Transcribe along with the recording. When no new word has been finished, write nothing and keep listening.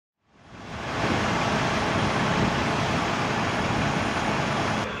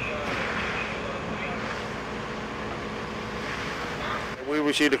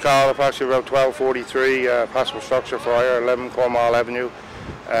received a call approximately around 12:43, possible structure fire, 11 Cornwall Avenue.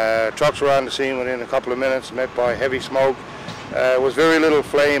 Trucks were on the scene within a couple of minutes, met by heavy smoke. Was very little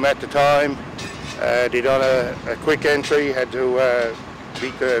flame at the time. They done a quick entry, had to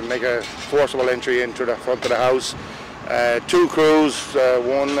make a forcible entry into the front of the house. Two crews,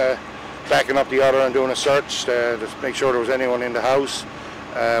 one backing up the other and doing a search to make sure there was anyone in the house.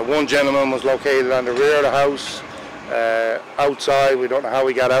 One gentleman was located on the rear of the house. Outside, we don't know how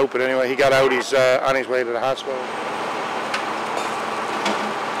he got out, but anyway, he got out. He's on his way to the hospital.